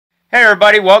Hey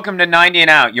everybody, welcome to 90 and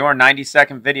Out, your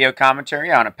 90-second video commentary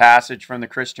on a passage from the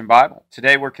Christian Bible.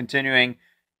 Today we're continuing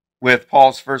with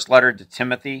Paul's first letter to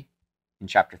Timothy in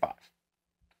chapter 5.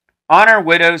 Honor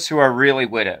widows who are really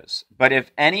widows, but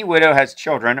if any widow has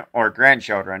children or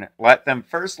grandchildren, let them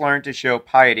first learn to show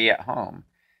piety at home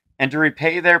and to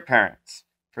repay their parents,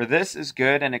 for this is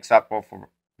good and acceptable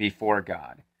before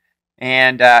God.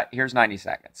 And here's 90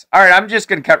 seconds. All right, I'm just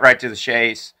going to cut right to the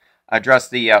chase. Address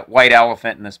the white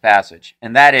elephant in this passage,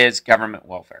 and that is government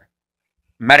welfare.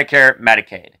 Medicare,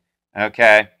 Medicaid,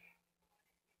 okay?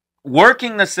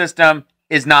 Working the system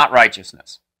is not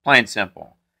righteousness, plain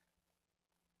simple.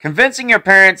 Convincing your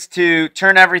parents to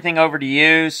turn everything over to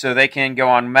you so they can go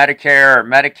on Medicare or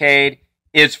Medicaid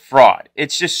is fraud.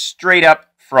 It's just straight up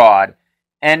fraud.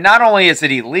 And not only is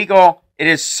it illegal, it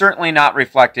is certainly not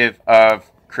reflective of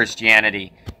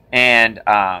Christianity and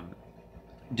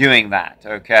doing that,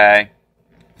 okay?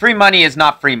 Free money is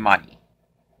not free money.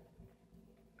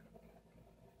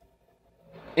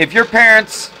 If your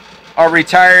parents are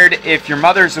retired, if your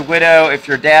mother's a widow, if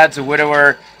your dad's a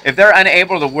widower, if they're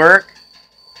unable to work,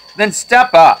 then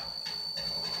step up.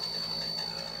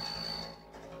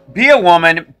 Be a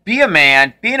woman, be a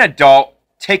man, be an adult,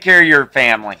 take care of your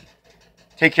family.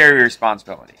 Take care of your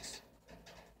responsibilities.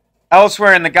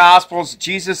 Elsewhere in the Gospels,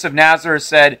 Jesus of Nazareth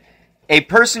said, "A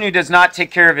person who does not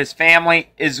take care of his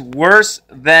family is worse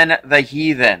than the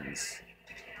heathens."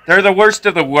 They're the worst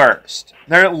of the worst.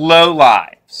 They're low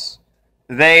lives.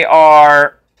 They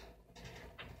are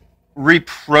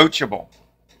reproachable.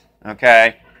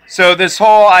 Okay? So this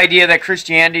whole idea that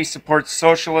Christianity supports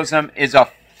socialism is a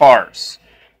farce.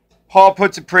 Paul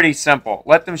puts it pretty simple.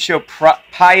 Let them show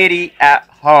piety at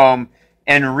home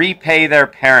and repay their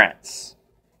parents.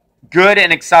 Good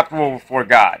and acceptable before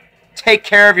God. Take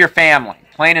care of your family,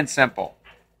 plain and simple.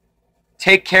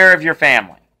 Take care of your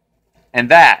family. And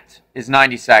that is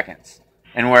 90 seconds.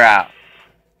 And we're out.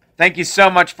 Thank you so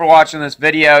much for watching this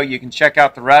video. You can check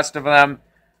out the rest of the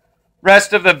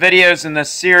videos in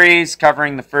this series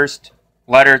covering the first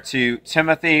letter to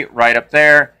Timothy right up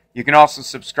there. You can also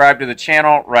subscribe to the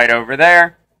channel right over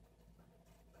there.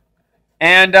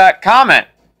 And comment.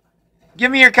 Give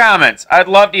me your comments. I'd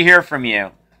love to hear from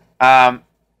you.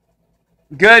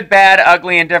 Good, bad,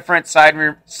 ugly, indifferent,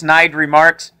 snide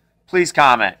remarks, please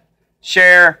comment,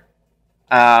 share,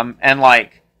 and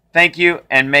like. Thank you,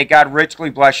 and may God richly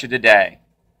bless you today.